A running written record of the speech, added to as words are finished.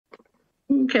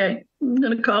Okay, I'm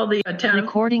going to call the town.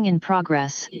 Recording in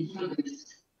progress.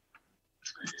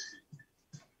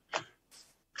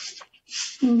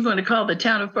 I'm going to call the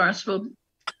town of Barnstable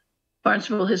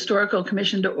Historical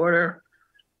Commission to order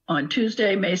on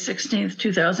Tuesday, May 16th,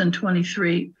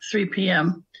 2023, 3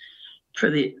 p.m. for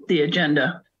the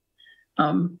agenda.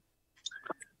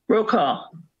 Roll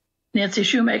call. Nancy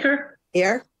Shoemaker.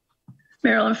 Here.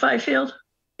 Marilyn Fifield.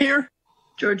 Here.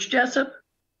 George Jessup.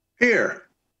 Here.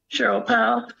 Cheryl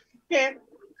Powell. Here.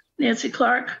 Nancy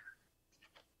Clark.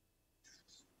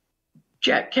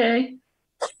 Jack Kay.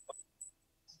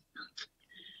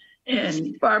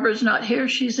 And Barbara's not here.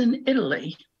 She's in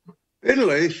Italy.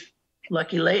 Italy.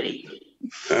 Lucky lady.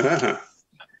 Uh-huh.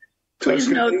 Please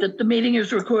note that the meeting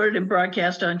is recorded and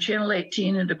broadcast on Channel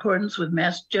 18 in accordance with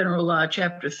Mass General Law,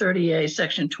 Chapter 30A,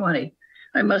 Section 20.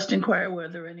 I must inquire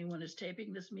whether anyone is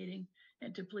taping this meeting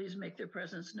and to please make their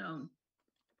presence known.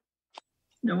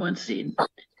 No one's seen.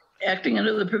 Acting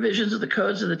under the provisions of the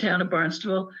codes of the town of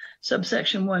Barnstable,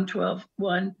 subsection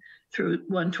 112.1 through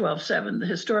 112.7, the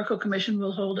Historical Commission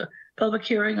will hold a public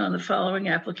hearing on the following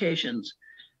applications.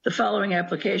 The following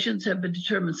applications have been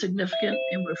determined significant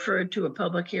and referred to a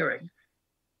public hearing.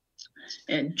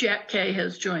 And Jack Kay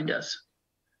has joined us.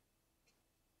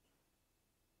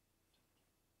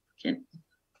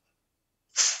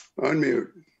 Unmute.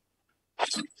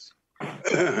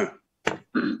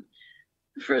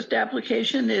 The first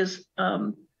application is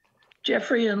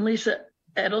Jeffrey and Lisa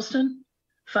Edelston,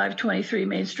 523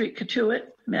 Main Street, Katuitt,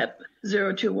 map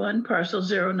 021, parcel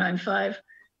 095,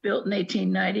 built in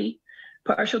 1890.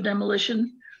 Partial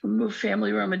demolition, remove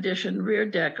family room addition, rear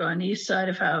deck on east side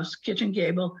of house, kitchen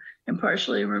gable, and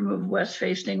partially remove west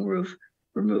facing roof,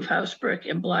 remove house brick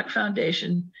and block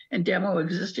foundation, and demo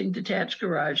existing detached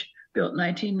garage, built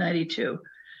 1992.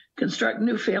 Construct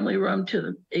new family room to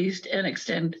the east and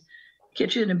extend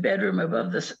kitchen and bedroom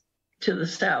above this to the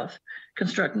south.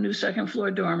 Construct new second floor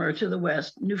dormer to the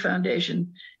west, new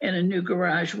foundation, and a new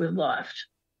garage with loft.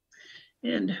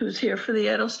 And who's here for the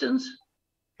Edelstons?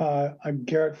 I'm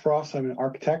Garrett Frost. I'm an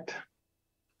architect.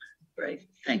 Great,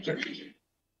 thank you.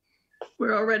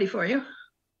 We're all ready for you.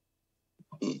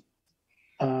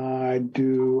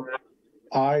 Do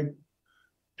I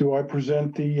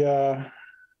present the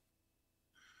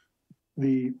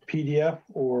PDF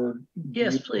or?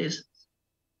 Yes, please.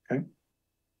 Okay.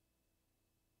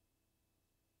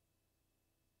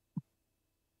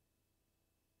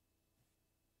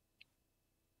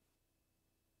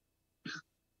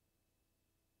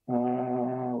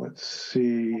 Let's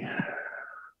see.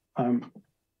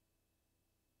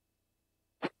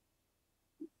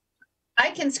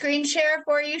 I can screen share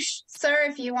for you, sir,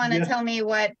 if you want to tell me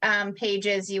what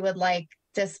pages you would like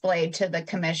displayed to the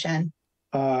commission.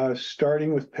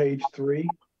 Starting with page 3.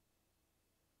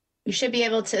 You should be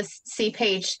able to see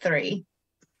page 3.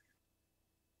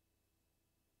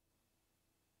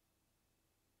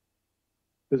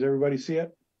 Does everybody see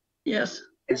it? Yes.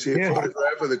 I see a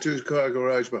photograph of the two-car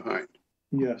garage behind.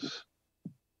 Yes.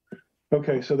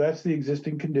 Okay, so that's the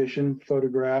existing condition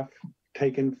photograph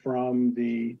taken from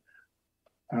the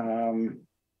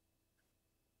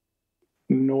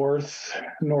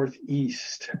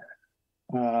northeast.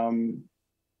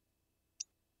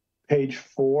 Page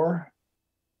 4.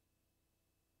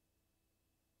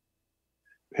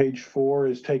 Page 4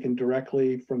 is taken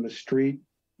directly from the street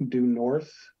due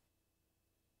north.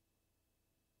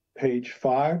 Page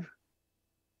 5.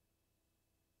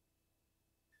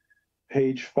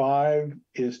 Page 5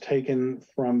 is taken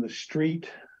from the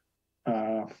street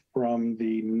from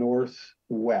the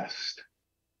northwest.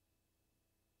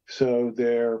 So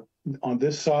there, on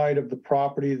this side of the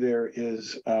property, there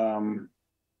is a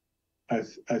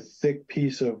thick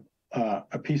piece of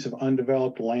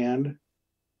undeveloped land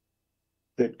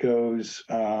that goes,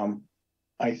 I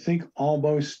think,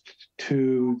 almost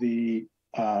to the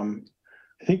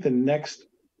I think the next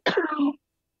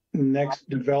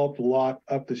developed lot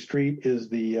up the street is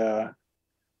the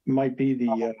might be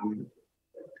the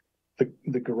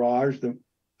garage, the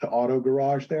auto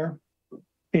garage there.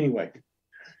 Anyway,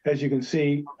 as you can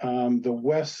see, the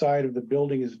west side of the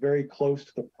building is very close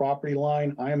to the property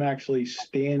line. I am actually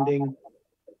standing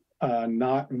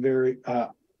not very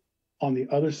on the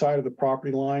other side of the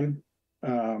property line,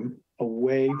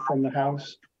 away from the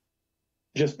house,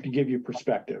 just to give you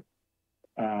perspective.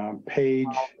 Page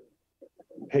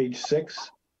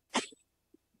 6.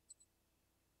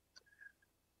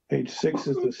 Page 6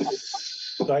 is the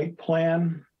site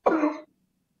plan.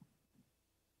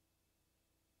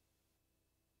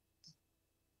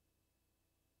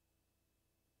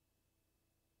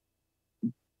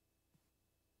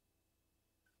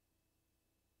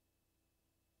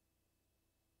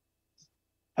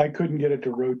 I couldn't get it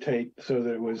to rotate so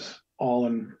that it was all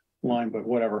in line, but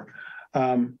whatever.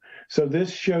 So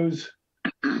this shows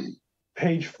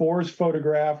page 4's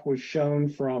photograph was shown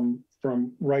from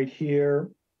right here.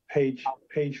 Page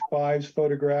 5's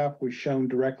photograph was shown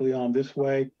directly on this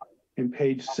way, and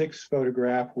page 6's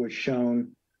photograph was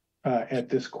shown at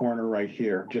this corner right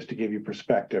here, just to give you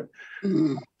perspective.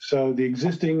 Mhm. So the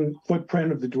existing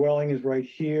footprint of the dwelling is right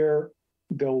here.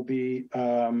 There'll be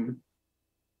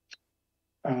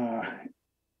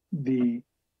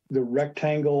the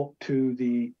rectangle to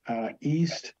the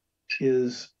east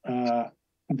is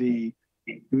the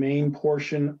main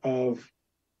portion of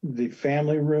the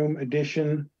family room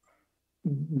addition.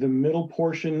 The middle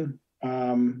portion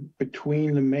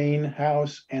between the main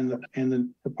house and the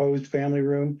proposed family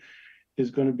room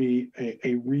is going to be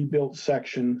a rebuilt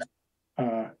section,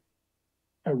 a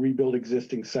rebuilt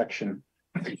existing section.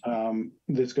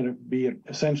 There's going to be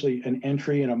essentially an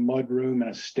entry and a mud room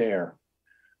and a stair.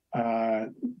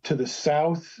 To the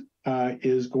south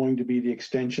is going to be the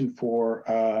extension for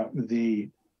the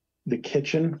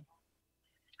kitchen.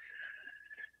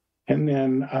 And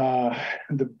then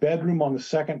the bedroom on the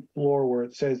second floor where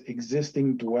it says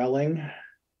existing dwelling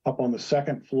up on the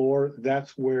second floor,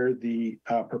 that's where the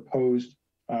proposed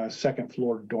second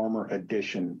floor dormer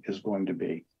addition is going to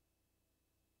be.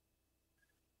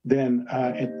 Then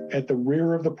at the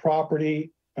rear of the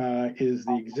property is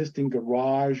the existing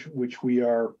garage, which we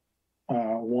are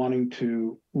wanting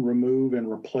to remove and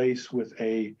replace with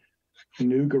a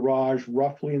new garage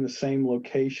roughly in the same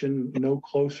location, no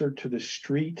closer to the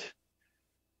street.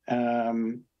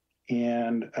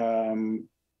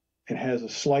 It has a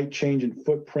slight change in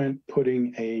footprint,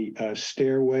 putting a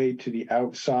stairway to the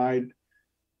outside,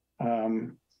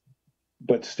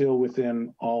 but still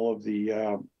within all of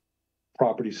the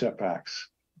property setbacks.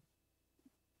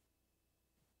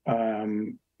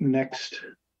 Next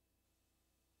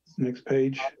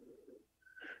page.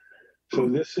 So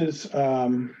this is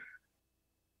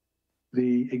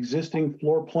the existing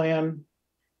floor plan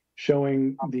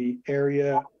showing the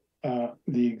area,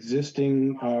 the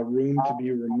existing room to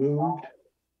be removed,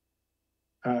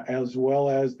 as well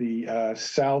as the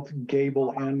south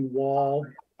gable end wall,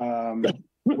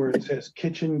 where it says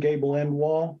kitchen gable end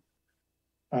wall.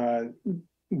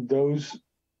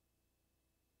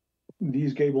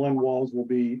 These gable end walls will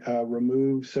be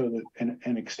removed so that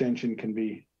an addition can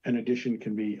be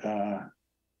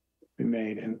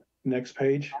made. And next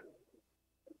page.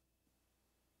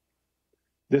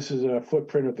 This is a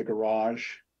footprint of the garage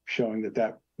showing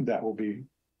that will be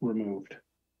removed.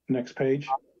 Next page.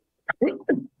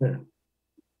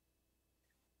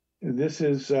 This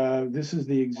is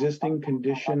the existing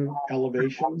condition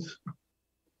elevations.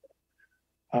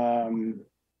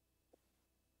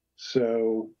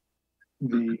 So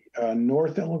the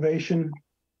north elevation,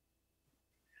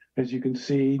 as you can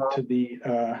see to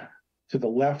the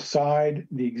left side,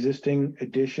 the existing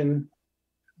addition.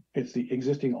 It's the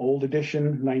existing old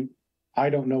addition. I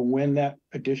don't know when that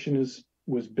addition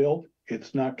was built.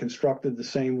 It's not constructed the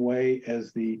same way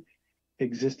as the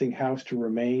existing house to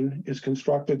remain is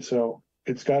constructed. So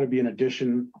it's got to be an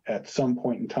addition at some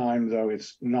point in time, though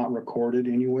it's not recorded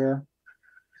anywhere.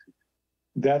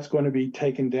 That's going to be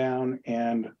taken down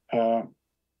and a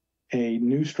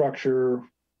new structure,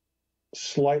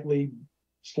 slightly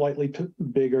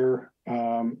bigger,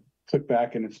 put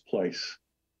back in its place.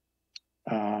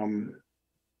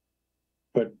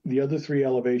 But the other three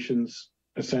elevations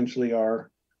essentially are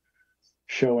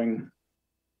showing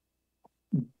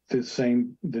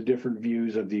the different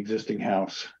views of the existing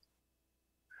house.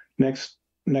 Next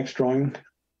drawing.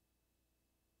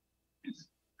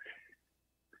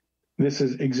 This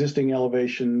is existing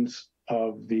elevations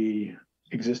of the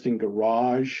existing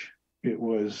garage. It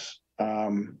was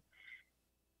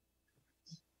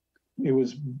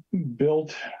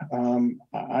built,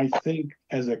 I think,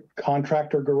 as a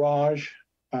contractor garage,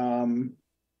 and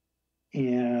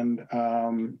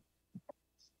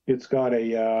it's got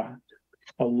a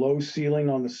low ceiling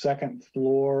on the second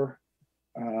floor,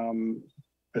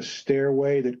 a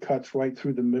stairway that cuts right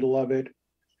through the middle of it.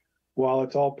 While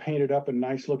it's all painted up and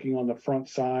nice looking on the front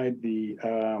side, the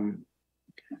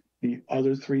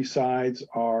other three sides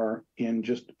are in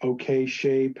just okay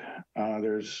shape.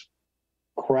 There's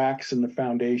cracks in the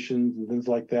foundations and things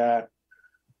like that.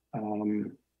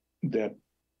 And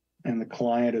the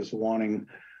client is wanting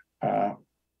a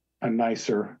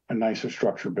nicer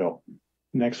structure built.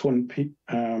 Next one, Pete.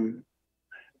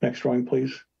 Next drawing,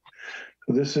 please.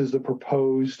 So this is the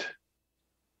proposed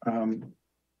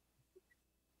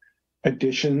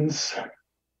additions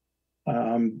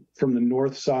from the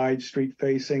north side, street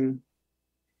facing.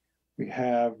 We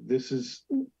have, this is,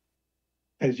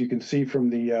 as you can see from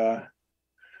the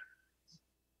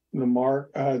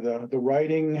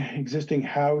writing, existing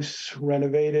house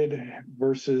renovated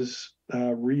versus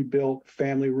rebuilt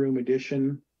family room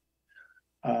addition.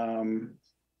 The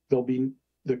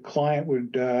client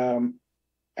would,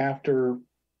 after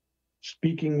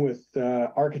speaking with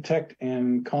architect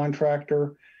and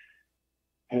contractor,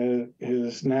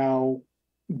 is now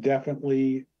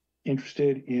definitely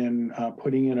interested in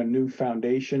putting in a new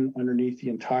foundation underneath the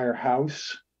entire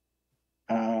house.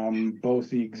 Both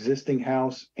the existing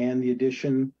house and the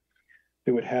addition,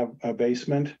 it would have a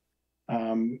basement.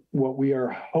 What we are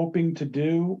hoping to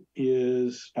do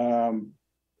is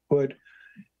put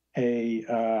the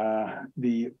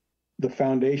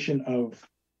foundation of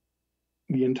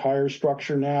the entire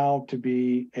structure now to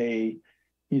be a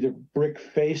either brick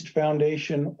faced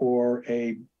foundation or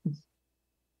a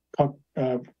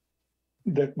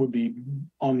that would be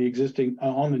on the existing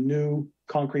on the new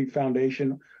concrete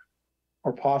foundation,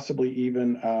 or possibly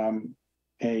even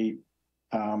a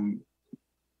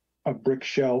brick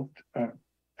shelf,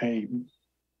 a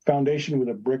foundation with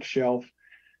a brick shelf,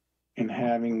 and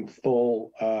having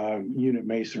full unit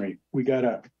masonry. We got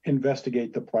to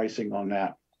investigate the pricing on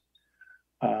that.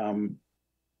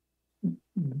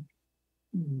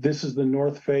 This is the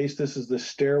north face. This is the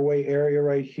stairway area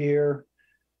right here.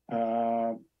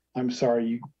 I'm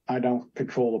sorry, I don't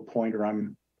control the pointer. I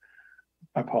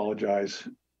apologize.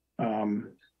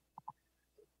 Then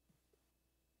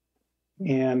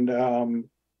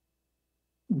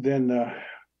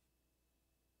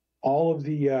all of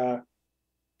the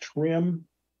trim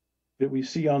that we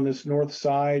see on this north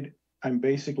side, I'm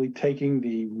basically taking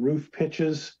the roof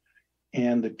pitches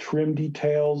and the trim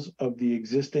details of the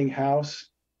existing house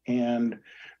and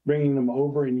bringing them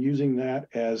over and using that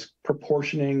as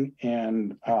proportioning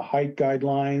and height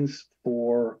guidelines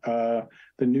for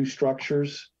the new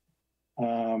structures.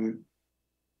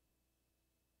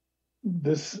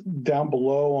 This down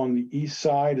below on the east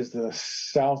side is the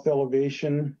south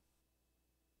elevation.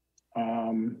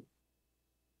 And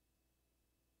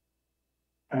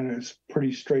it's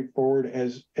pretty straightforward.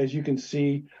 As you can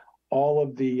see, all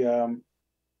of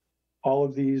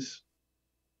these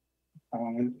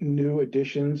new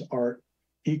additions are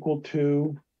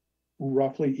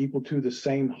roughly equal to the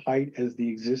same height as the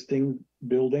existing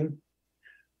building.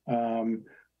 In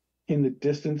the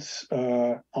distance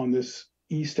on this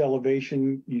east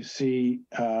elevation, you see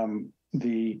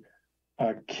the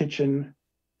kitchen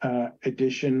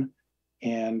addition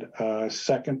and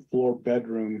second floor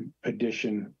bedroom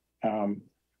addition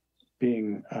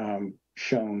being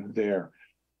shown there.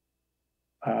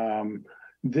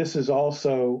 This is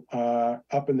also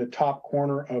up in the top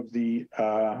corner of the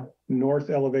north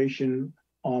elevation.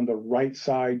 On the right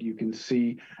side, you can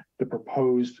see the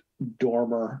proposed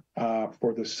dormer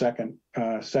for the second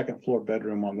floor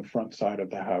bedroom on the front side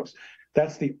of the house.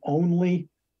 That's the only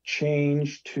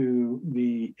change to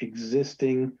the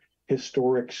existing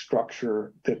historic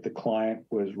structure that the client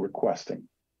was requesting.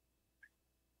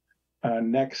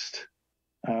 Next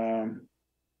drawing,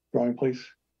 please.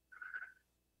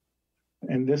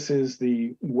 And this is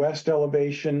the west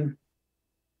elevation.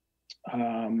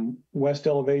 West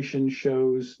elevation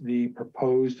shows the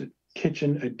proposed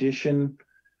kitchen addition,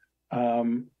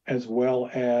 as well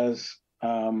as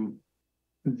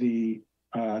the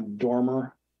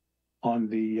dormer on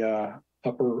the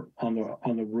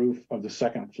on the roof of the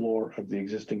second floor of the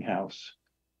existing house.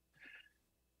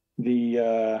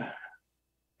 The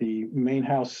main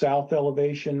house south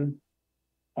elevation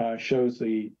shows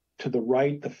to the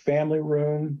right, the family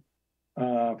room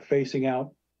facing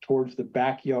out towards the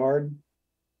backyard.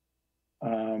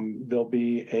 There'll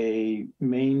be a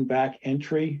main back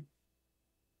entry.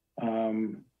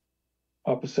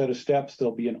 Up a set of steps,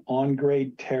 there'll be an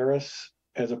on-grade terrace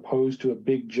as opposed to a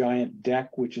big giant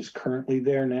deck, which is currently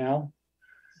there now.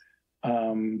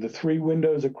 The three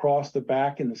windows across the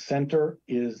back in the center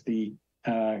is the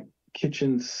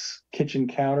kitchen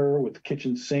counter with the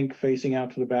kitchen sink facing out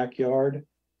to the backyard.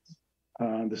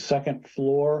 The second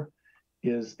floor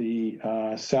is the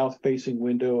south-facing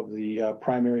window of the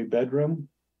primary bedroom.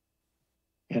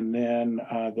 And then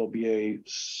there'll be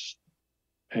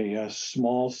a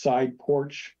small side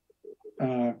porch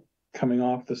coming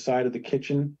off the side of the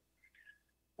kitchen,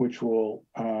 which will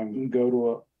go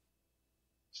to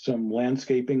some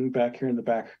landscaping back here in the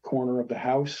back corner of the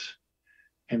house.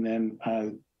 And then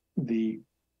the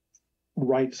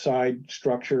right side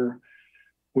structure,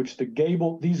 which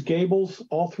these gables,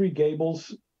 all three gable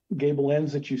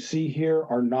ends that you see here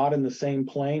are not in the same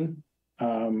plane.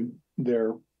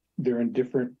 They're in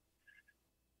different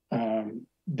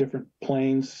different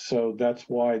planes. So that's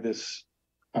why this,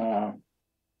 the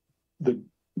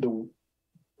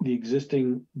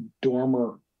existing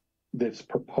dormer that's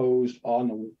proposed on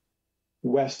the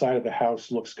west side of the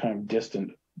house looks kind of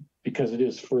distant because it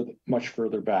is much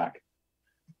further back.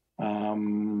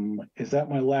 Is that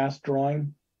my last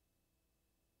drawing?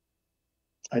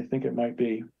 I think it might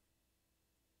be.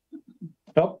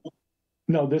 Oh,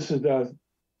 no, this is the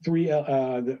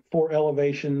four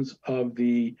elevations of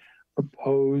the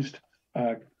proposed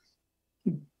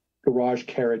garage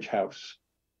carriage house.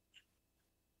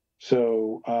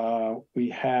 So we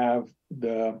have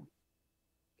the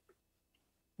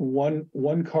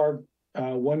one car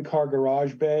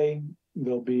garage bay.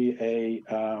 There'll be a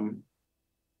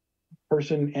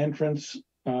person entrance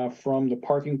from the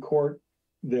parking court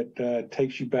that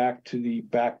takes you back to the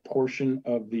back portion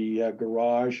of the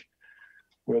garage,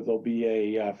 where there'll be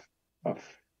a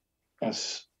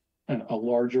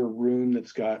larger room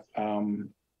that's got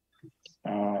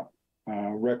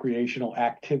recreational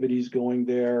activities going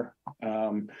there.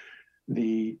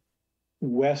 The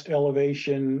west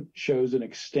elevation shows an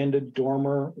extended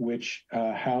dormer, which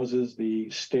houses the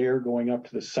stair going up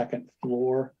to the second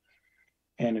floor.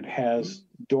 And it has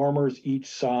dormers each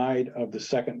side of the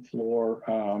second floor,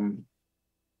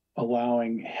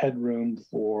 allowing headroom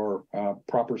for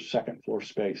proper second floor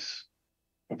space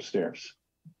upstairs.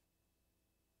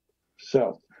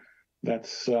 So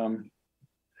that's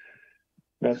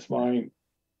my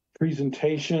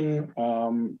presentation.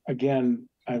 Again,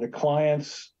 the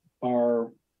clients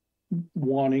are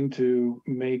wanting to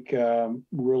make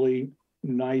really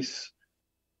nice,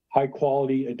 high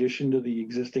quality addition to the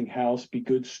existing house, be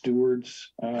good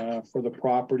stewards for the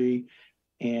property,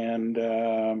 and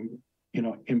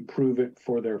improve it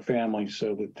for their family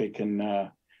so that they can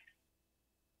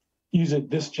use it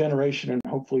this generation and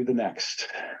hopefully the next.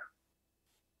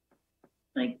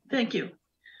 Thank you.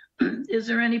 Is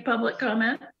there any public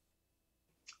comment?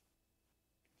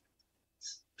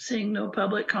 Seeing no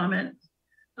public comment,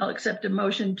 I'll accept a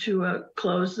motion to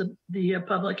close the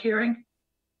public hearing.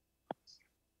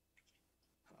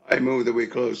 I move that we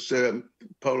close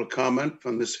public comment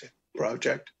from this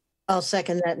project. I'll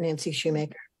second that, Nancy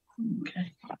Shoemaker.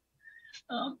 Okay.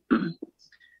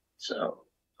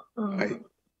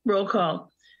 Roll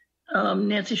call.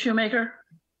 Nancy Shoemaker.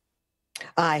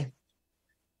 Aye.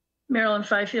 Marilyn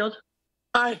Fifield.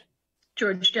 Aye.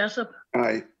 George Jessup.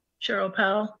 Aye. Cheryl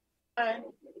Powell. Aye.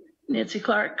 Nancy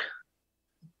Clark.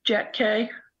 Jack Kay.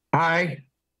 Aye.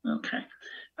 Okay.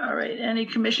 All right. Any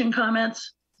commission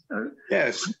comments?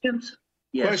 Yes. Questions?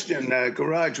 Yes. Question,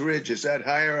 garage ridge, is that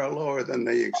higher or lower than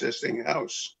the existing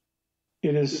house?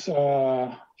 It is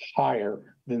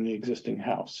higher than the existing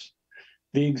house.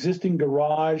 The existing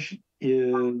garage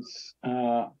is,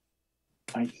 I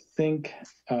think,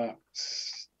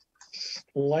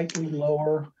 slightly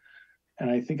lower,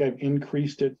 and I think I've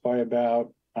increased it by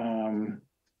about, I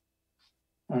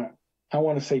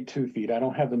want to say 2 feet. I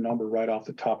don't have the number right off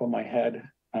the top of my head,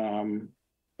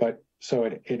 but so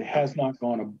it has not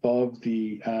gone above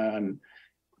the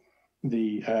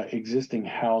existing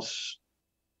house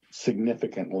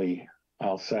significantly,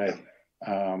 I'll say.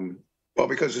 Well,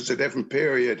 because it's a different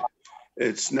period,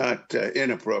 it's not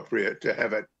inappropriate to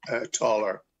have it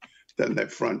taller than the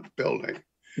front building.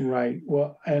 Right.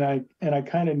 Well, and I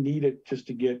kind of need it just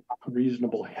to get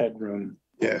reasonable headroom.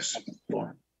 Yes.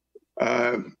 Floor.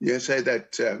 You say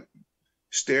that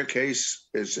staircase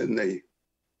is in the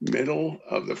middle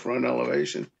of the front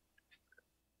elevation?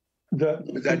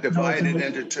 Is that divided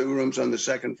into 2 rooms on the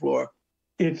second floor?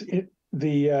 The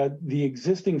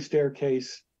existing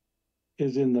staircase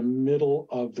is in the middle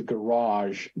of the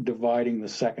garage, dividing the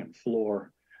second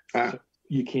floor. So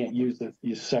you can't use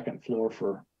the second floor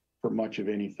for much of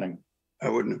anything. I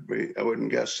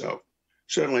wouldn't guess so.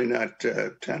 Certainly not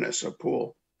tennis or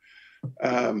pool.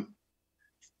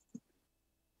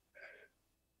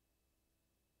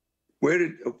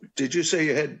 Where did you say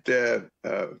you had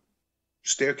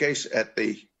staircase at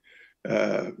the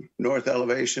north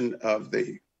elevation of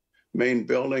the main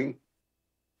building?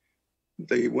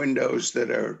 The windows that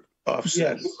are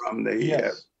offset from the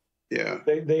yeah.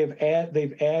 They've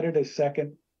added a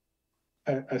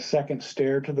second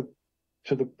stair to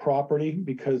the property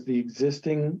because the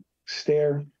existing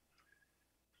stair.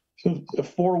 So the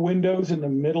 4 windows in the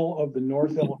middle of the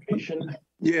north elevation.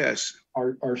 Yes.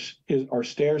 Are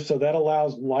stairs, so that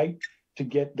allows light to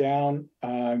get down,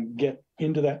 get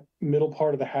into that middle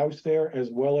part of the house there,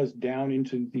 as well as down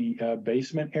into the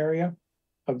basement area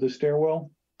of the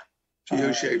stairwell.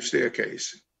 U-shaped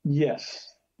staircase. Yes.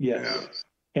 Yeah.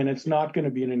 And it's not going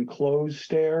to be an enclosed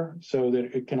stair, so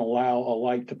that it can allow a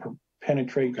light to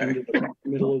penetrate Okay. into the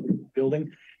middle of the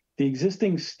building. The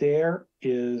existing stair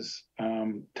is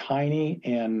tiny,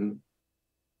 and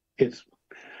it's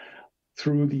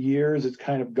through the years, it's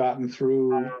kind of gotten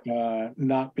through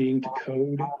not being to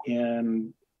code,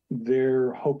 and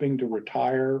they're hoping to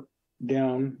retire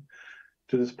down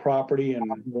to this property and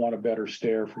want a better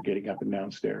stair for getting up and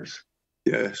downstairs.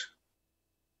 Yes.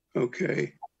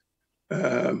 Okay.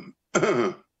 You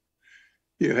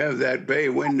have that bay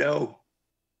window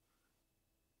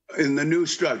in the new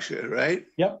structure, right?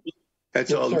 Yep.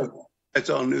 That's Yes, all. sir. That's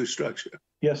all new structure.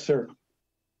 Yes, sir.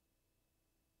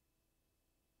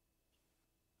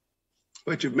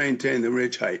 But you've maintained the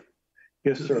ridge height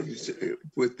Yes, sir.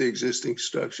 with the existing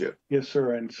structure. Yes,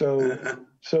 sir. And so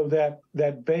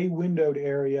that bay windowed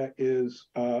area is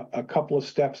a couple of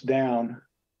steps down,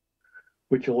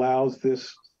 which allows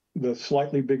the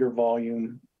slightly bigger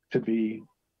volume to be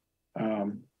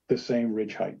the same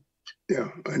ridge height. Yeah,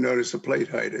 I noticed the plate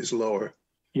height is lower.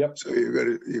 Yep. So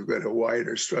you've got a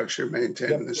wider structure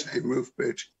maintaining the same roof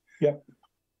pitch. Yep.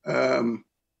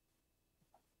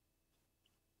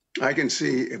 I can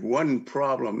see one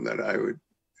problem that I would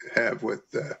have with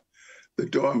the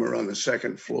dormer on the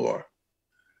second floor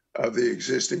of the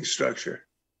existing structure.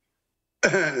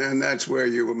 And that's where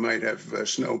you might have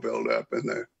snow buildup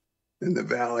in the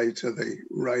valley to the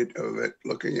right of it,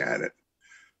 looking at it.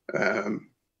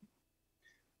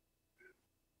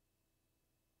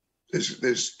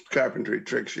 There's carpentry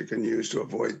tricks you can use to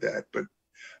avoid that, but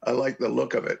I like the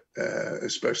look of it,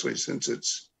 especially since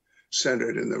it's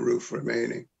centered in the roof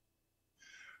remaining.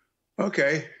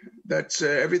 Okay, that's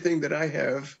everything that I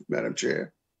have, Madam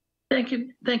Chair. Thank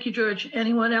you, George.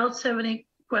 Anyone else have any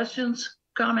questions,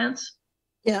 comments?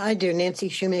 Yeah, I do. Nancy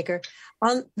Shoemaker.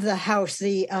 On the house,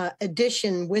 the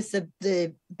addition with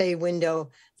the bay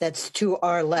window that's to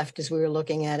our left as we were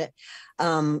looking at it,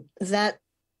 that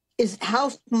is, how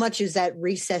much is that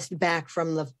recessed back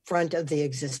from the front of the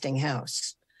existing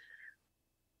house?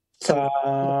 So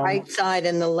the right side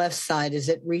and the left side, is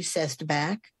it recessed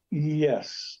back?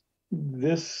 Yes.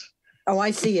 Oh,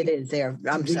 I see it is there.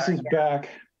 I'm this sorry. is back.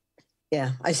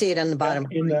 Yeah, I see it on the bottom.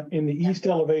 In the east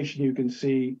elevation, you can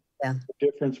see the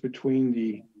difference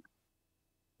between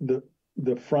the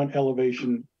front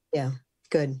elevation. Yeah,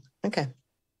 good. Okay.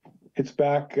 It's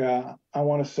back, I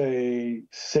want to say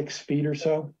 6 feet or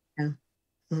so. Yeah.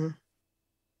 Mm-hmm.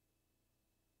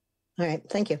 All right,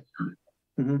 thank you.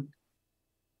 Mm-hmm.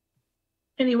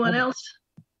 Anyone else?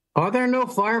 Are there no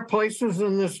fireplaces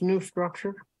in this new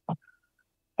structure?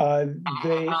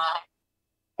 They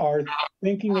are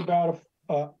thinking about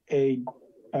a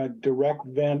direct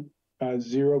vent,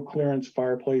 zero clearance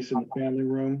fireplace in the family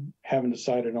room. Haven't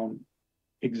decided on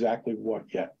exactly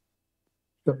what yet.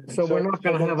 So we're not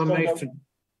going to have a mason.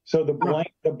 So the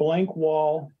blank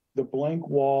wall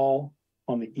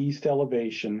on the east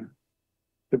elevation,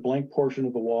 the blank portion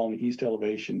of the wall on the east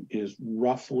elevation is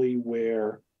roughly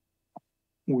where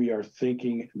we are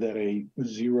thinking that a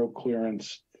zero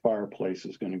clearance fireplace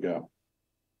is going to go.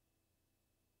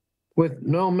 With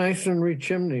no masonry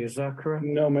chimney, is that correct?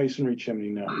 No masonry chimney,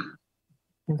 no.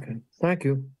 Okay, thank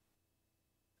you.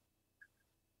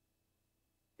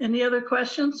 Any other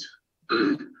questions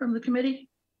from the committee?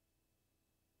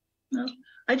 No,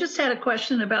 I just had a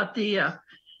question about the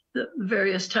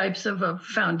various types of a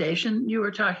foundation you were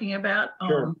talking about.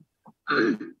 Sure.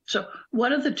 So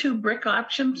what are the two brick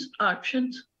options?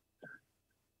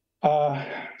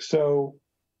 So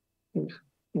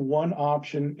one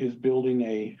option is building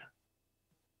a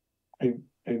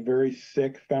very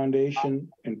thick foundation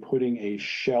and putting a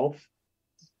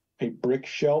brick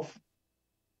shelf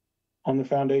on the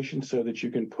foundation so that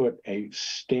you can put a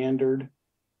standard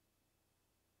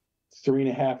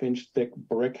 3.5-inch thick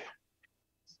brick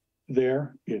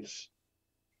there. It's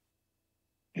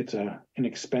an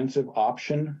expensive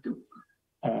option.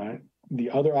 The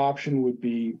other option would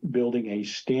be building a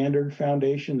standard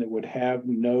foundation that would have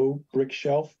no brick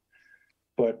shelf,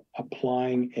 but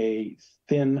applying a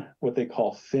thin, what they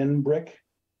call thin brick,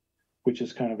 which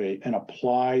is kind of an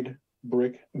applied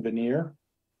brick veneer.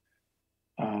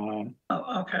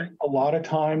 Okay. A lot of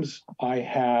times I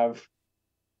have,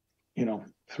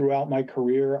 throughout my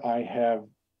career, I have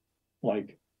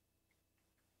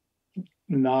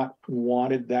not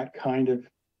wanted that kind of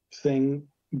thing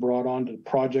brought onto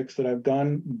projects that I've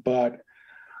done, but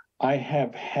I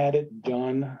have had it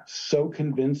done so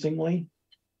convincingly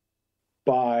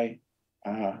by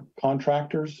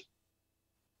contractors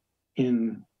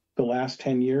in the last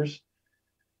 10 years,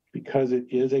 because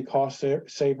it is a cost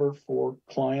saver for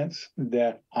clients,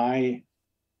 that I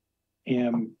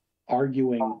am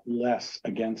arguing less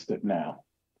against it now.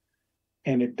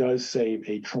 and it does save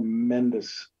a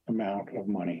tremendous amount of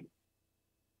money.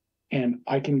 And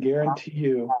I can guarantee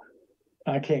you,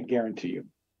 I can't guarantee you,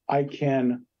 I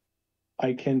can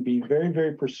be very,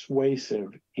 very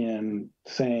persuasive in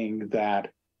saying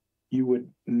that you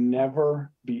would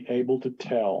never be able to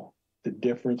tell the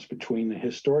difference between the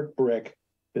historic brick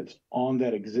that's on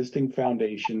that existing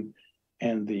foundation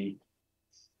and the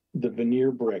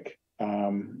veneer brick,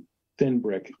 thin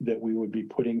brick that we would be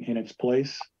putting in its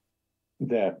place.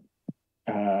 That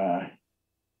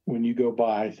when you go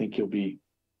by, I think you'll be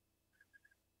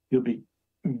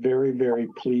very, very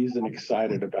pleased and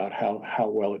excited about how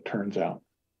well it turns out.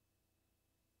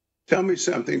 Tell me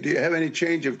something. Do you have any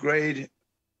change of grade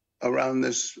around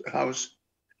this house?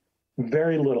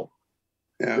 Very little.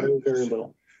 Yeah. Very, very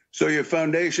little. So your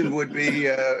foundation would be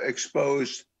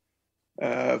exposed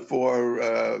for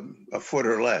a foot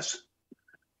or less?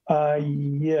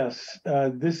 Yes.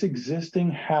 This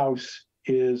existing house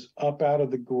is up out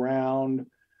of the ground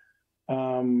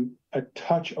a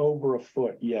touch over a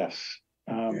foot, yes.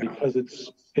 Because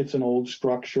it's an old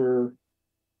structure.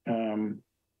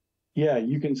 Yeah,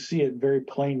 you can see it very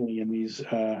plainly in these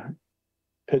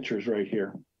pictures right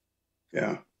here.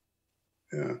 Yeah,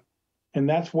 yeah. And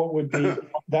that's what would be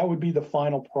that would be the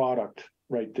final product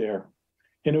right there,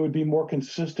 and it would be more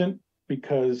consistent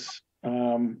because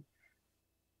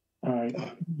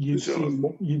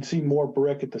you'd see more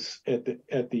brick at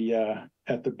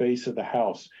the base of the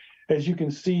house. As you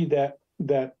can see,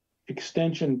 that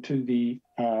extension to the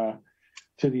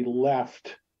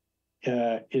left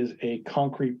is a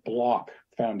concrete block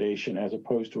foundation as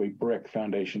opposed to a brick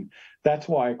foundation. That's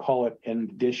why I call it an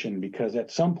addition, because at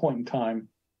some point in time,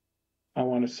 I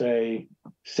want to say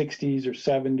 60s or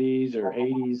 70s or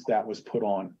 80s, that was put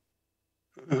on.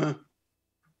 Uh-huh.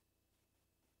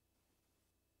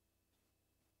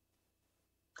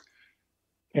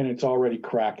 And it's already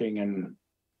cracking and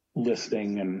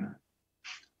listing and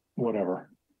whatever.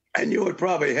 And you would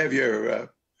probably have your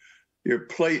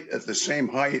plate at the same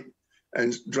height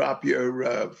and drop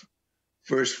your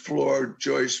first floor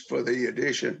joist for the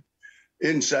addition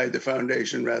inside the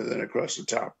foundation rather than across the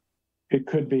top. It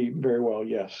could be very well,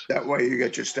 yes. That way you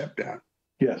get your step down.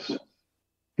 Yes,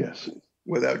 yes.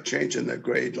 Without changing the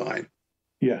grade line.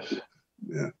 Yes.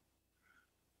 Yeah.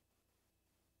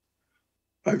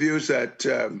 I've used that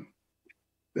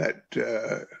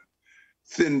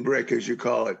thin brick, as you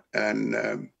call it,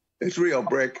 and it's real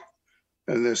brick,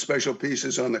 and the special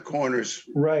pieces on the corners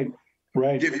Right.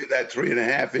 give you that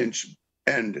 3.5 inch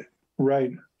end.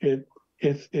 Right.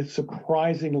 It's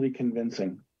surprisingly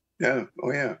convincing. Yeah.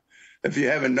 Oh yeah. If you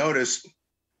haven't noticed,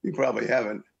 you probably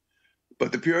haven't.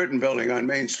 But the Puritan building on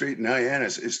Main Street in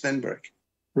Hyannis is thin brick.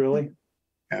 Really?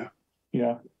 Yeah.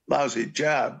 Yeah. Lousy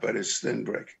job, but it's thin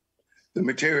brick. The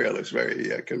material is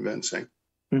very convincing.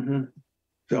 Mm-hmm.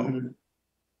 So. Mm-hmm.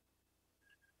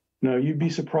 No, you'd be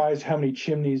surprised how many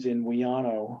chimneys in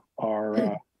Wiano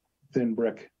are thin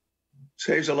brick.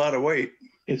 Saves a lot of weight.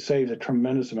 It saves a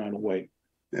tremendous amount of weight.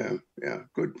 Yeah, yeah,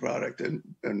 good product, and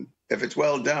if it's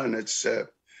well done, it's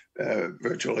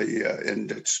virtually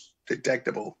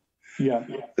indetectable. Yeah.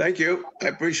 Thank you. I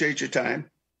appreciate your time.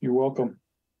 You're welcome.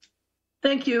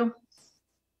 Thank you.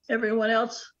 Everyone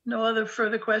else, no other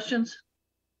further questions?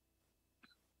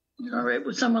 All right,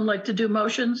 would someone like to do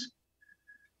motions?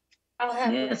 I'll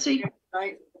have Nancy?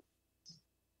 right.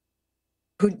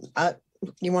 Who,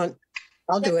 you want,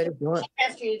 I'll do it if you want.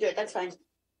 Ask you to do it. That's fine.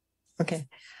 Okay.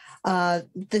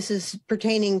 This is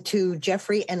pertaining to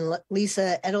Jeffrey and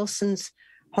Lisa Edelson's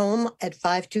home at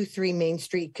 523 Main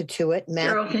Street, Katuitt.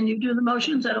 Carol, can you do the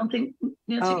motions? I don't think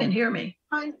Nancy can hear me.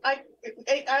 Fine.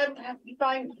 I'm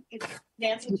fine.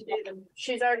 Nancy to do them.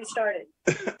 She's already started.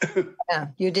 Yeah,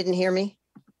 you didn't hear me?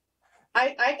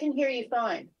 I can hear you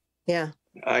fine. Yeah.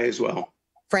 I as well.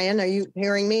 Fran, are you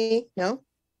hearing me? No?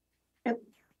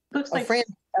 Looks like Fran,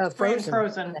 Fran's frozen.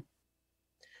 frozen.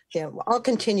 Yeah, well, I'll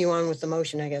continue on with the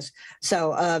motion, I guess.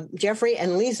 So Jeffrey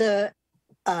and Lisa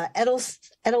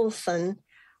Edelson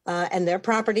and their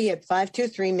property at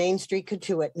 523 Main Street,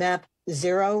 Katuitt, map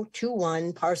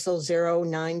 021, parcel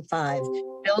 095,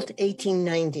 built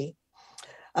 1890.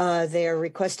 They are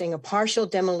requesting a partial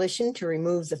demolition to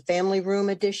remove the family room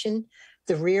addition,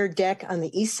 the rear deck on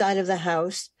the east side of the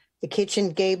house, the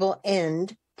kitchen gable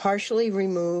end, partially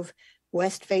remove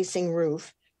west-facing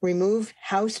roof, remove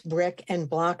house brick and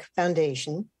block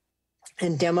foundation,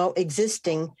 and demo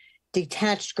existing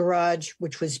detached garage,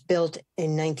 which was built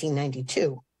in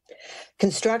 1992.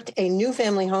 Construct a new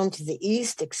family home to the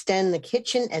east, extend the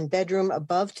kitchen and bedroom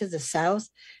above to the south,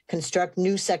 construct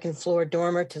new second floor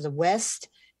dormer to the west,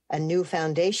 a new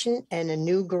foundation, and a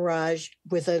new garage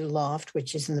with a loft,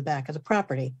 which is in the back of the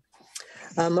property.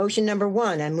 Motion number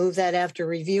one, I move that after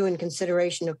review and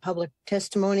consideration of public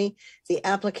testimony, the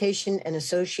application and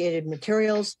associated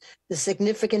materials, the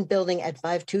significant building at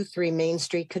 523 Main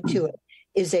Street, Katuitt,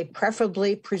 is a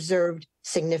preferably preserved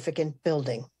significant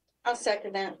building. I'll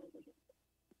second that.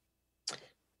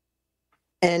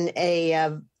 And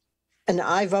an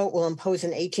aye vote will impose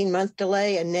an 18-month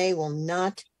delay, a nay will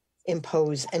not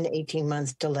impose an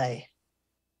 18-month delay.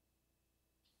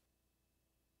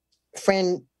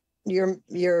 Fran,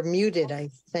 you're muted, I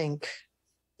think.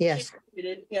 Yes.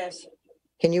 Yes.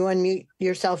 Can you unmute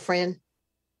yourself, Fran?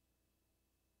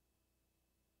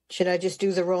 Should I just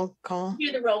do the roll call?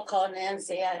 Do the roll call,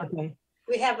 Nancy. Okay.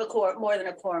 We have a quorum, more than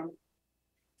a quorum.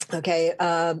 Okay.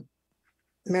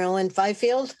 Marilyn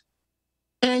Fifield?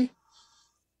 Aye.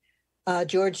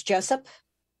 George Jessup?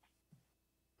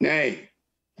 Nay.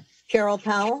 Cheryl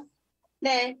Powell?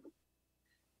 Nay.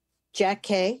 Jack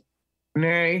Kay?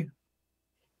 Nay.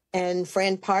 And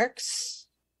Fran Parks?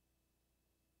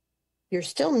 You're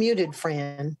still muted,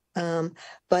 Fran.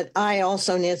 But I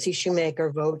also, Nancy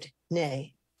Shoemaker, vote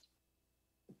nay.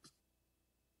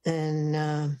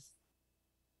 And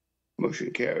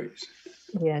Motion carries.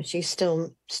 yeah, she's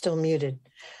still muted.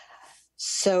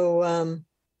 So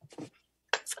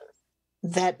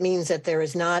that means that there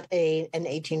is not an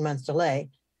 18-month delay.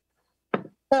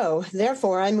 So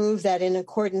therefore, I move that in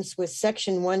accordance with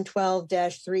section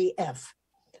 112-3F,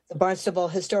 the Barnstable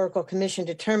Historical Commission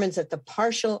determines that the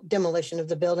partial demolition of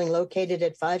the building located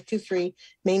at 523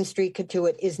 Main Street,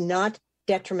 Katuitt, is not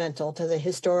detrimental to the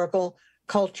historical,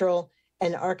 cultural,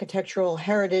 and architectural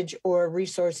heritage or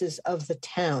resources of the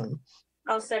town.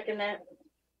 I'll second that.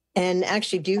 And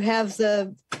actually, do you have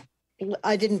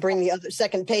I didn't bring the other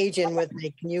second page in with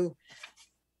me. Can you?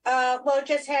 Well, it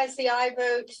just has the aye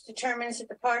vote determines that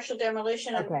the partial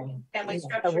demolition of Okay. family I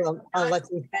structure. will, I'll let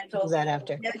you do that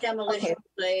after. No demolition Okay.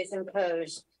 delay is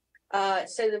imposed.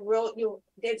 So the roll,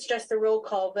 it's just the roll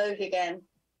call vote again.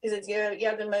 Because it's you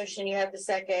have the motion, you have the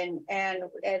second, and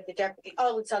the deputy,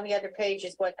 it's on the other page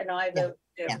is what an aye vote.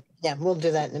 do. Yeah, we'll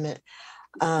do that in a minute.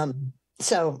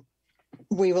 So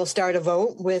we will start a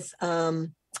vote with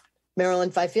Marilyn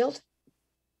Fifield.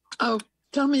 Oh,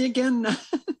 tell me again.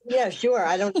 Yeah, sure.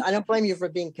 I don't blame you for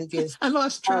being confused. I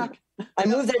lost track. I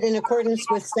move that in accordance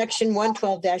with section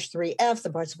 112-3F, the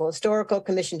Barnstable Historical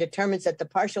Commission determines that the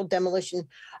partial demolition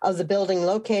of the building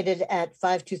located at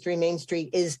 523 Main Street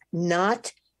is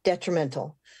not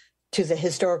detrimental to the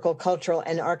historical, cultural,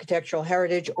 and architectural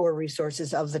heritage or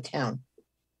resources of the town.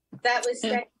 That was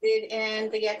stated,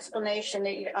 and the explanation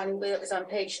that was on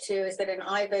page 2 is that an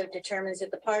aye vote determines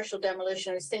that the partial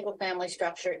demolition of a single family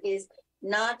structure is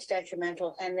not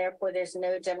detrimental, and therefore there's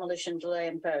no demolition delay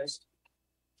imposed.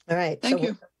 All right. Thank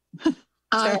you.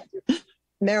 Aye.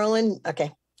 Marilyn,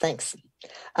 okay, thanks.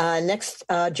 Next,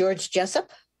 George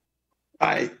Jessup,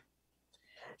 Aye.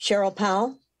 Cheryl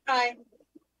Powell, Aye.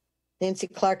 Nancy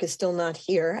Clark is still not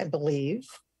here, I believe.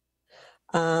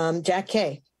 Jack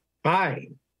Kay Aye.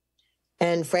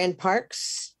 and Fran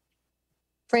Parks.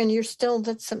 Fran, you're still,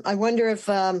 I wonder if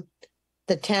the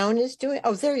town is doing,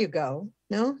 oh, there you go.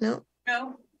 No. No.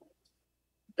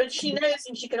 But she knows,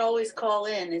 and she could always call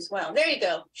in as well. There you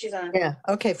go. She's on. Yeah,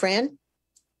 okay, Fran?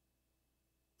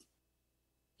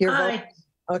 Your vote? Aye.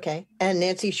 Okay, and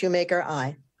Nancy Shoemaker,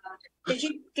 aye. Did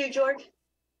you do George?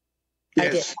 I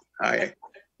did. Yes. Aye.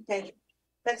 Okay.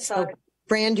 That's So, fine.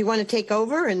 Fran, do you want to take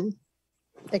over and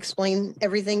explain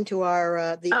everything to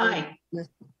our, Aye.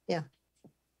 Yeah.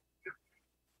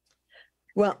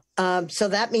 Well, so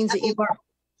that means that you are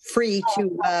free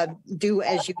to do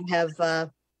as you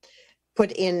have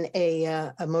put in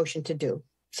a motion to do.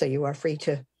 So you are free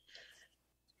to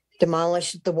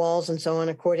demolish the walls and so on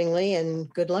accordingly, and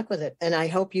good luck with it. And I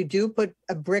hope you do put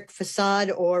a brick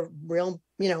facade or real,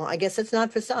 I guess it's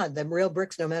not facade, the real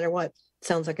bricks, no matter what.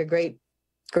 Sounds like a great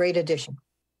addition.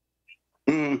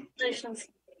 Mm. Congratulations.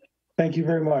 Thank you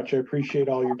very much. I appreciate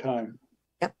all your time.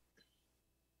 Yep.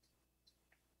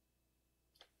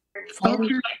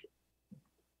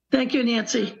 Thank you,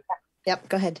 Nancy. Yep,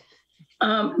 go ahead.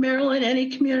 Marilyn, any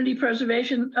community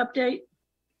preservation update?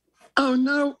 Oh,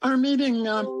 no, our meeting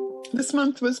this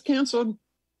month was canceled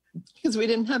because we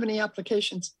didn't have any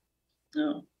applications.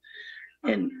 No.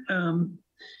 And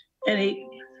any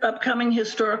upcoming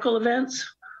historical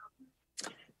events?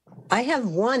 I have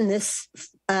one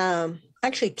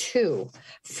actually two.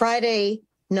 Friday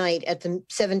night at the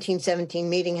 1717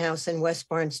 Meeting House in West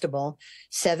Barnstable,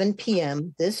 7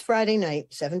 p.m. This Friday night,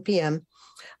 7 p.m.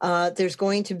 There's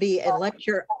going to be a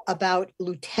lecture about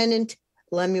Lieutenant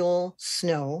Lemuel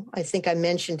Snow. I think I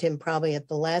mentioned him probably at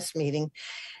the last meeting,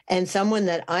 and someone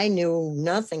that I knew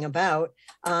nothing about,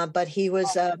 but he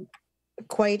was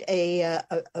quite a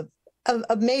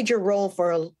major role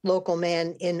for a local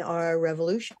man in our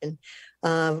revolution.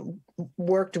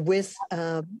 Worked with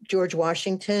George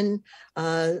Washington,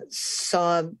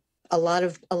 saw a lot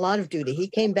of duty. He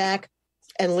came back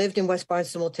and lived in West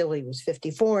Barnstable till he was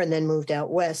 54 and then moved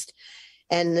out west.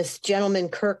 And this gentleman,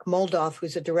 Kirk Moldoff,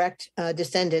 who's a direct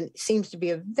descendant, seems to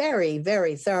be a very,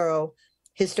 very thorough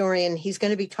historian. He's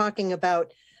going to be talking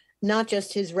about not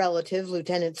just his relative,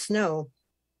 Lieutenant Snow,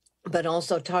 but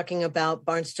also talking about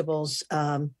Barnstable's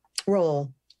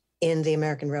role in the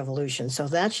American Revolution. So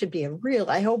that should be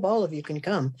I hope all of you can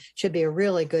come. Should be a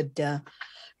really good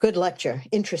lecture,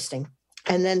 interesting.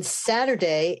 And then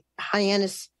Saturday,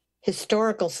 Hyannis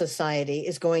Historical Society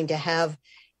is going to have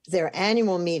their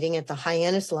annual meeting at the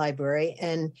Hyannis Library,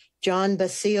 and John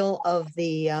Basile of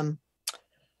the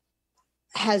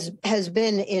has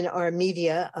been in our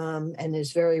media and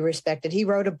is very respected. He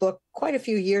wrote a book quite a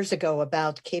few years ago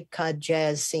about Cape Cod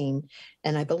jazz scene,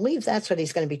 and I believe that's what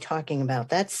he's going to be talking about.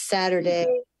 That's Saturday.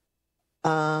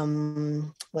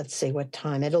 Let's see what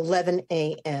time, at 11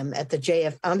 a.m. at the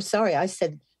JF. I'm sorry, I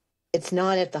said it's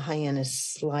not at the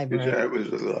Hyannis Library. That was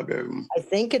the library. I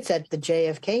think it's at the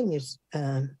JFK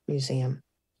Museum.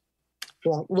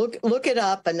 Well, look it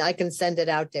up, and I can send it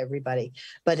out to everybody.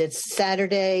 But it's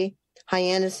Saturday,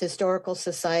 Hyannis Historical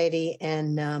Society,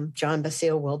 and John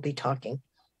Basile will be talking,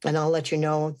 and I'll let you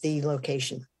know the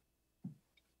location.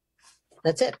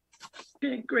 That's it.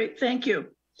 Okay, great, thank you.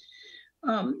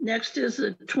 Next is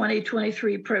the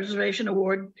 2023 Preservation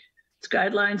Award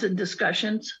guidelines and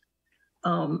discussions.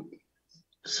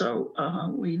 So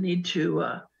we need to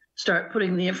start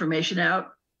putting the information out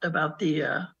about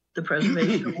the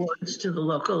preservation awards to the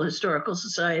local historical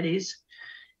societies,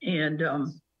 and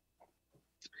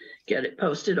get it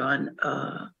posted on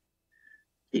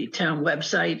the town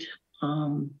website,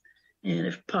 and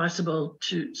if possible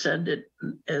to send it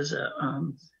as a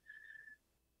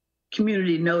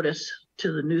community notice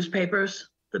to the newspapers,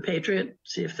 the Patriot,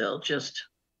 see if they'll just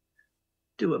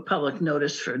do a public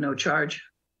notice for no charge.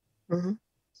 Mm-hmm.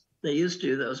 They used to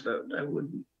do those, but I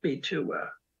wouldn't be too.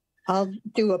 I'll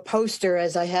do a poster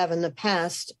as I have in the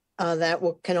past. That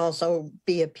can also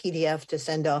be a PDF to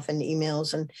send off in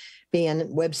emails and be on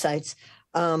websites.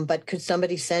 But could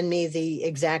somebody send me the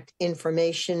exact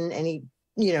information?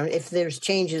 If there's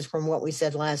changes from what we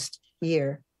said last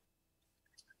year,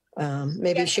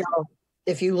 maybe Cheryl,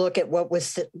 if you look at what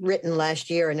was written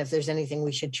last year and if there's anything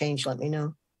we should change, let me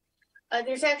know.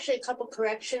 There's actually a couple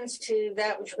corrections to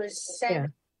that which was sent. Yeah.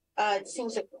 It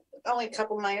seems like only a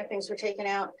couple minor things were taken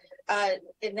out.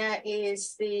 And that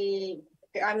is Marilyn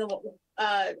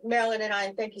and I,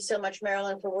 and thank you so much,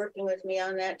 Marilyn, for working with me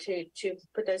on that to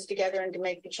put those together and to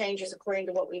make the changes according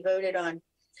to what we voted on.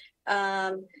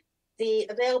 The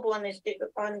available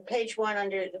on page 1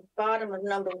 under the bottom of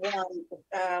number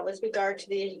 1 was regard to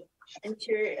the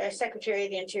Interior Secretary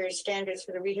of the Interior standards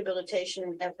for the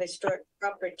rehabilitation of historic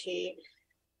property.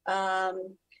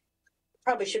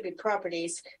 Probably should be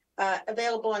properties.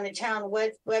 Available on the town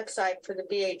website for the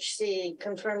BHC,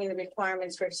 confirming the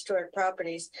requirements for historic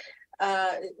properties.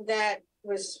 That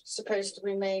was supposed to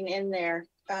remain in there.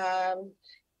 And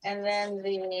then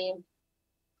the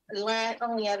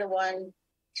only other one,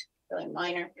 really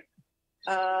minor.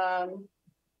 So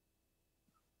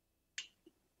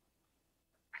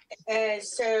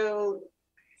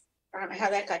I don't know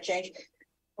how that got changed.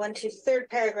 1 to 3rd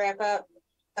paragraph up.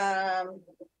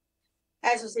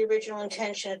 As was the original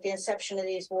intention at the inception of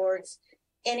these awards,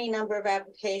 any number of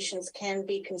applications can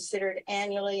be considered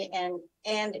annually, and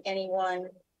anyone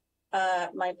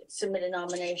might submit a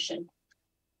nomination.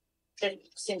 It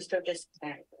seems to have just,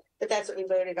 but that's what we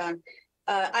voted on.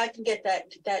 I can get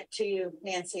that to you,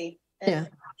 Nancy. Yeah.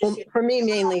 Well, for me,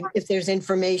 mainly, if there's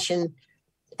information,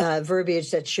 verbiage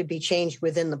that should be changed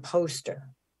within the poster.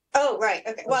 Oh, right.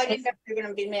 Okay. Well, I didn't know you're going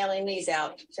to be mailing these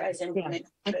out as information.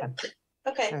 Yeah.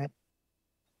 Okay. All right.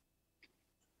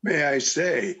 May I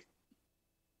say,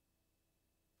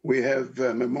 we have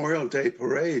Memorial Day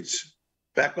parades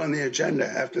back on the agenda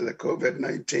after the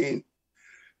COVID-19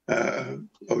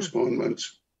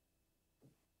 postponements.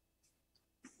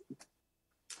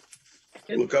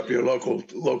 Look up your local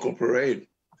parade.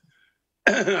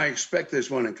 I expect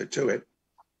there's one in Katuitt.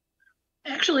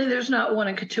 Actually, there's not one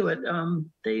in Katuitt.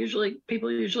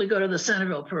 People usually go to the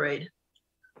Centerville parade.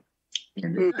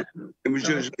 It was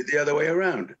usually the other way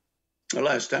around. The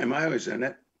last time I was in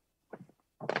it.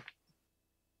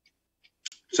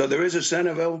 So there is a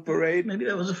Centerville parade? Maybe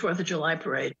that was a 4th of July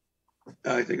parade.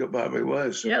 I think it probably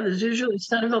was. Yeah, there's usually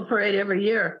Centerville Parade every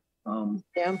year.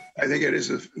 Yeah. I think it is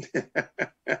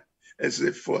it's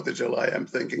the 4th of July I'm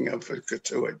thinking of for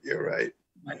Katuitt. You're right.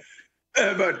 Right.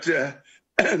 But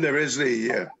there is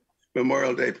the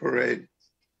Memorial Day Parade.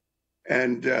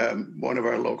 And one of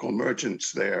our local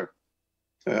merchants there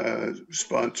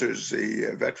sponsors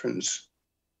the veterans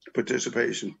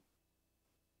participation.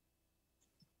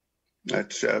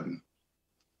 That's our,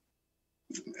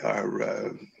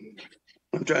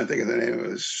 I'm trying to think of the name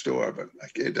of the store, but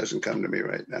it doesn't come to me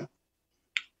right now.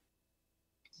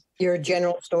 Your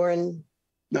general store in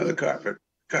No, the carpet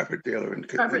dealer in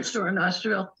Carpet store in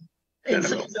Osterville.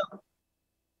 Centerville.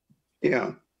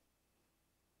 Yeah.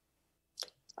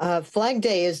 Flag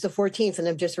Day is the 14th, and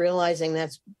I'm just realizing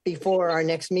that's before our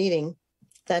next meeting.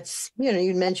 That's,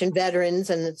 you mentioned veterans,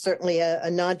 and it's certainly a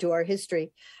nod to our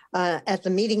history. At the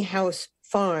Meeting House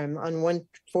Farm on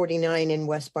 149 in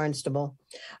West Barnstable,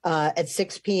 at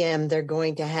 6 p.m., they're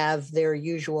going to have their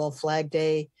usual Flag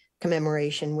Day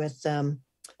commemoration with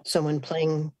someone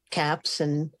playing caps,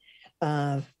 and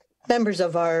members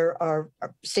of our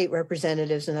state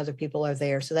representatives and other people are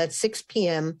there. So that's 6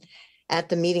 p.m. at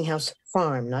the Meeting House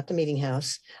Farm, not the Meeting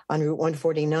House, on Route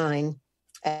 149.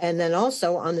 And then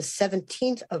also on the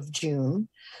 17th of June,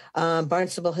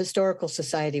 Barnstable Historical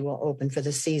Society will open for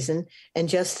the season. And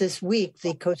just this week,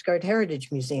 the Coast Guard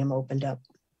Heritage Museum opened up.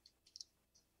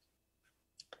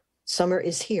 Summer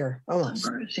is here, almost.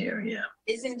 Summer is here, yeah.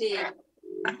 Is indeed.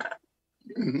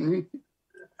 Mm-hmm.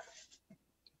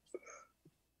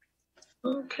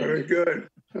 Okay. Very good.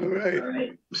 All right. All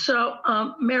right. So,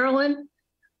 Marilyn,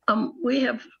 we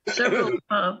have several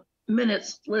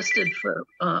minutes listed for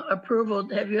approval.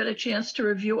 Have you had a chance to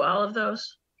review all of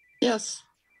those? Yes.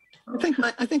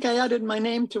 I think I added my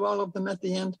name to all of them at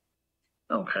the end.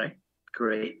 Okay,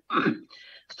 great.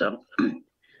 So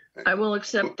I will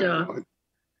accept. I'm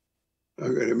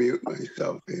going to mute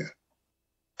myself here.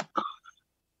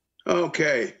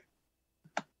 Okay.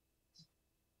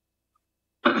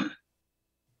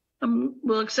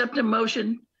 We'll accept a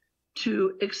motion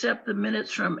to accept the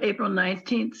minutes from April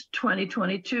 19th,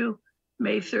 2022,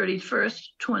 May 31st,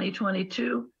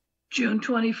 2022, June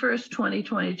 21st,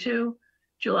 2022,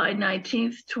 July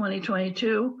 19th,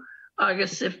 2022,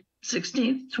 August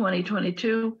 16th,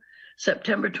 2022,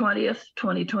 September 20th,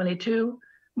 2022,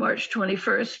 March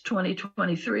 21st,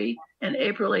 2023, and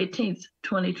April 18th,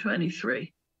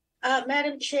 2023.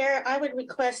 Madam Chair, I would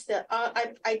request that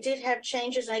I did have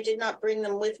changes. I did not bring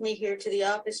them with me here to the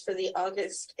office for the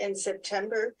August and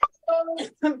September.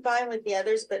 I'm fine with the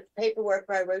others, but paperwork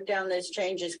where I wrote down those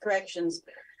changes, corrections,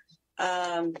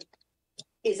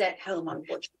 is at home,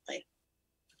 unfortunately.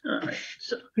 All right.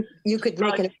 So You could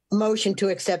make a motion to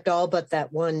accept all but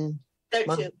that one. Those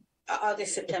Wow. two,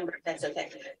 August, September, if that's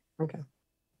okay. Okay.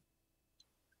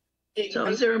 So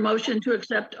is there a motion to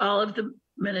accept all of the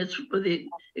minutes with the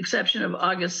exception of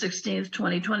August 16th,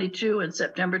 2022 and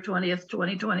September 20th,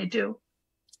 2022?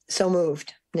 So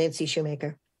moved. Nancy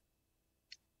Shoemaker.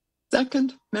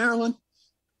 Second, Marilyn.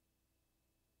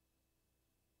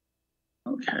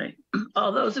 Okay.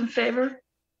 All those in favor?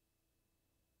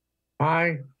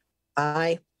 Aye.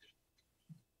 Aye.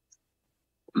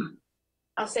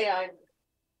 I'll say aye.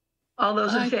 All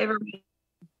those Aye. in favor?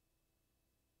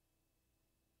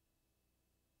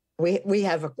 We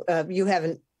have you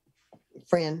haven't,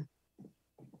 Fran,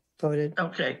 voted.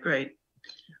 Okay, great.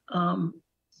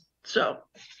 So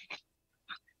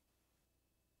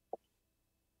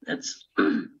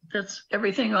that's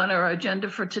everything on our agenda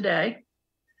for today.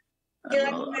 Do you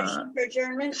like I'll, a motion for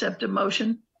adjournment? accept a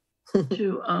motion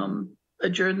to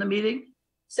adjourn the meeting.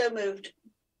 So moved.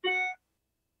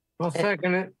 I'll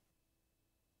second it.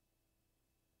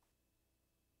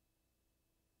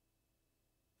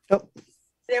 Oh,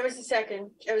 There was a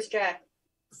second. It was Jack.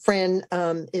 Fran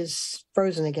is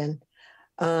frozen again.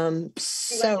 Do you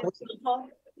So want to do a roll call?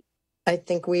 I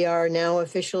think we are now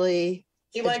officially.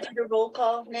 Do you want to do a roll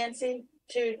call, Nancy,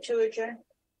 to adjourn?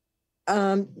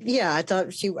 Yeah, I thought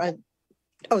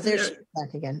oh, there's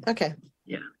back again. Okay.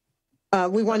 Yeah.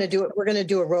 We want to do it. We're going to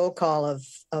do a roll call of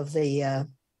the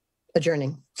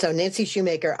adjourning. So Nancy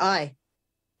Shoemaker, aye.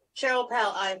 Cheryl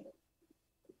Powell, aye.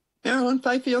 Marilyn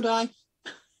Fifield, aye.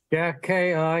 Jack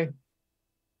K. Aye.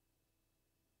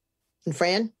 And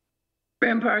Fran?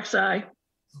 Fran Parks, aye.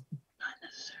 Not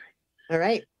necessary. All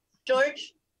right.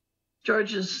 George?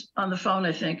 George is on the phone,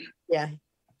 I think. Yeah,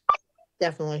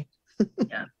 definitely.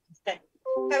 Have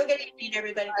a good evening,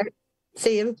 everybody.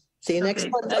 See you. See you next Okay,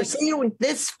 month. Or thanks. see you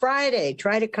this Friday.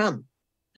 Try to come.